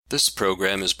This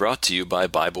program is brought to you by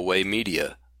Bible Way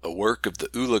Media, a work of the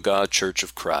Ulaga Church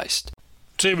of Christ.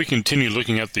 Today we continue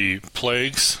looking at the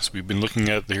plagues, as we've been looking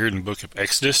at here in the book of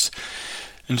Exodus.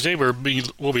 And today we'll be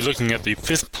looking at the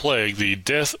fifth plague, the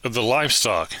death of the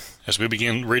livestock, as we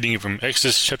begin reading from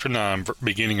Exodus chapter 9,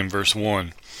 beginning in verse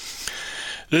 1.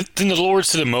 Then the Lord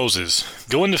said to Moses,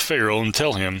 "Go into Pharaoh and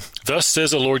tell him, Thus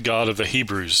says the Lord God of the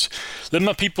Hebrews, Let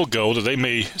my people go, that they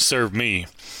may serve me.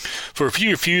 For if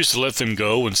you refuse to let them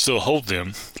go and still hold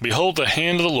them, behold, the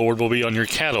hand of the Lord will be on your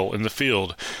cattle in the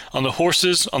field, on the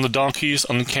horses, on the donkeys,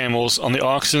 on the camels, on the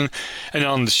oxen, and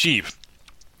on the sheep,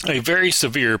 a very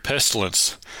severe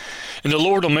pestilence. And the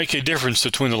Lord will make a difference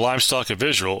between the livestock of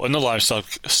Israel and the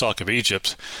livestock of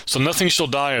Egypt, so nothing shall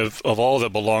die of all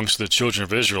that belongs to the children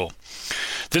of Israel."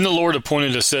 Then the Lord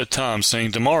appointed a set time,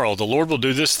 saying, "Tomorrow the Lord will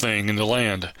do this thing in the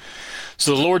land."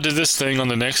 So the Lord did this thing on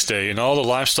the next day, and all the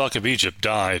livestock of Egypt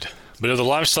died. But of the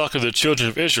livestock of the children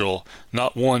of Israel,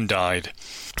 not one died.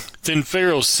 Then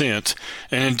Pharaoh sent,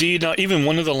 and indeed not even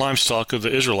one of the livestock of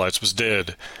the Israelites was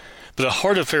dead. But the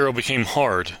heart of Pharaoh became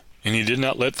hard, and he did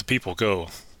not let the people go.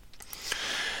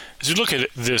 As we look at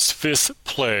this fifth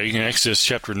plague in Exodus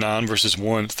chapter 9, verses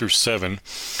 1 through 7,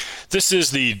 this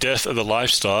is the death of the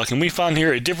livestock, and we find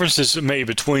here a difference is made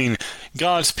between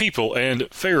God's people and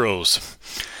Pharaoh's.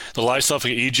 The livestock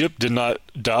of Egypt did not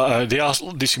die.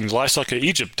 The livestock of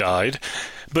Egypt died,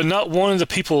 but not one of the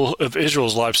people of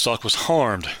Israel's livestock was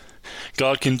harmed.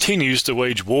 God continues to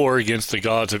wage war against the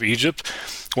gods of Egypt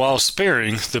while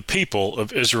sparing the people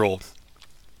of Israel.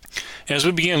 As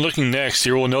we begin looking next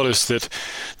here, we'll notice that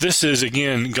this is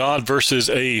again God versus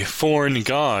a foreign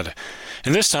god.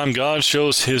 And this time God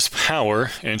shows his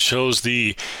power and shows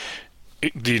the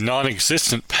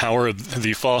non-existent power of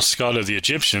the false god of the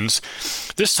Egyptians.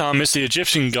 This time it's the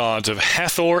Egyptian gods of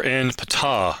Hathor and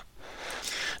Ptah.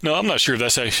 Now, I'm not sure if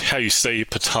that's how you say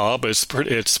Ptah, but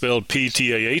it's spelled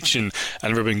P-T-A-H, and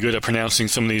I've never been good at pronouncing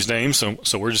some of these names,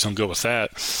 so we're just going to go with that.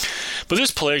 But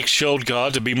this plague showed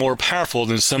God to be more powerful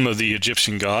than some of the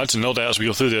Egyptian gods, and no doubt as we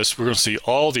go through this, we're going to see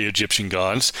all the Egyptian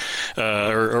gods,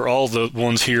 or all the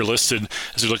ones here listed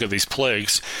as we look at these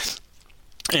plagues.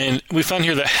 And we find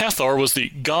here that Hathor was the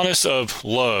goddess of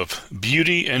love,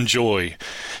 beauty, and joy.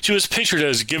 She was pictured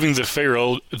as giving the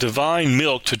Pharaoh divine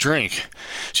milk to drink.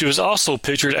 She was also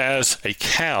pictured as a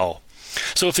cow.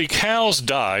 So if the cows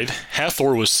died,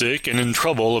 Hathor was sick and in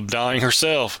trouble of dying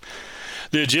herself.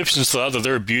 The Egyptians thought that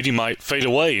their beauty might fade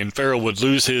away and Pharaoh would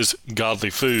lose his godly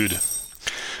food.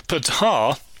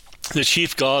 Ptah, the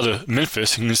chief god of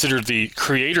Memphis, and considered the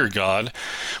creator god,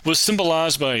 was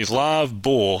symbolized by a live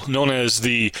bull known as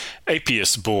the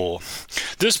Apius bull.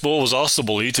 This bull was also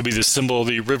believed to be the symbol of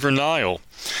the river Nile.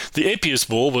 The Apius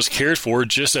bull was cared for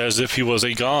just as if he was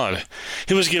a god.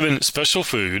 He was given special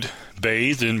food,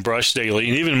 bathed and brushed daily,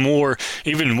 and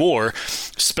even wore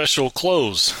special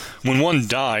clothes. When one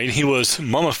died, he was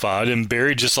mummified and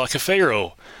buried just like a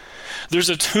pharaoh. There's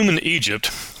a tomb in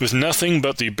Egypt with nothing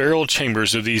but the burial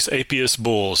chambers of these Apius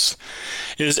bulls.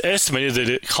 It is estimated that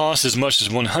it costs as much as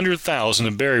 $100,000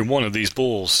 to bury one of these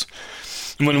bulls.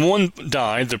 And when one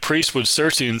died, the priest would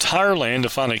search the entire land to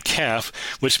find a calf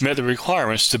which met the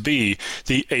requirements to be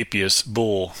the Apius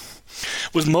bull.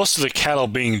 With most of the cattle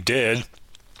being dead,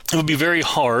 it would be very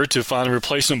hard to find a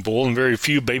replacement bull, and very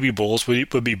few baby bulls would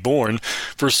be born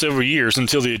for several years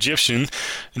until the Egyptians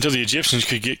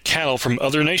could get cattle from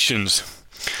other nations.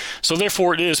 So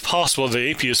therefore it is possible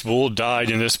the Apius bull died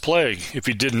in this plague. If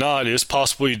he did not, it is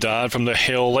possible he died from the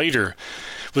hail later.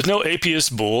 With no Apius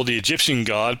bull, the Egyptian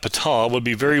god Ptah would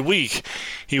be very weak.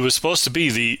 He was supposed to be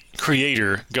the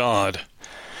creator god.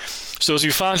 So as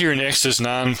we find here in Exodus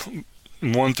 9,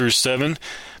 1 through 7,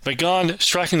 by God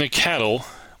striking the cattle,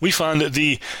 we find that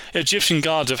the Egyptian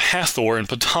gods of Hathor and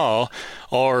Ptah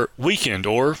are weakened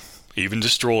or even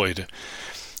destroyed.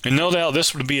 And no doubt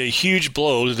this would be a huge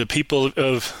blow to the people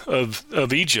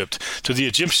of Egypt, to the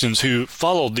Egyptians who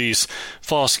followed these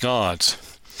false gods.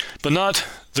 But not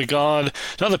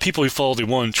the people who followed the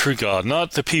one true God,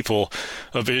 not the people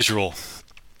of Israel.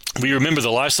 We remember the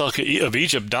livestock of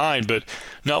Egypt died, but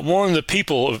not one of the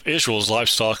people of Israel's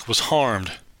livestock was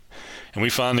harmed. And we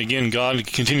find again God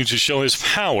continues to show his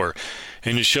power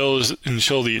and to show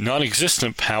the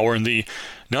non-existent power, and the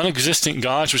non-existent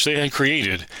gods which they had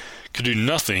created could do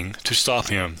nothing to stop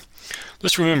him.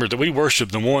 Let's remember that we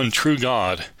worship the one true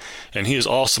God, and he is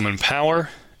awesome in power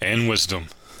and wisdom.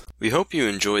 We hope you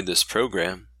enjoyed this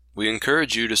program. We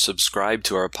encourage you to subscribe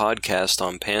to our podcast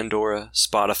on Pandora,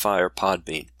 Spotify, or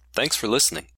Podbean. Thanks for listening.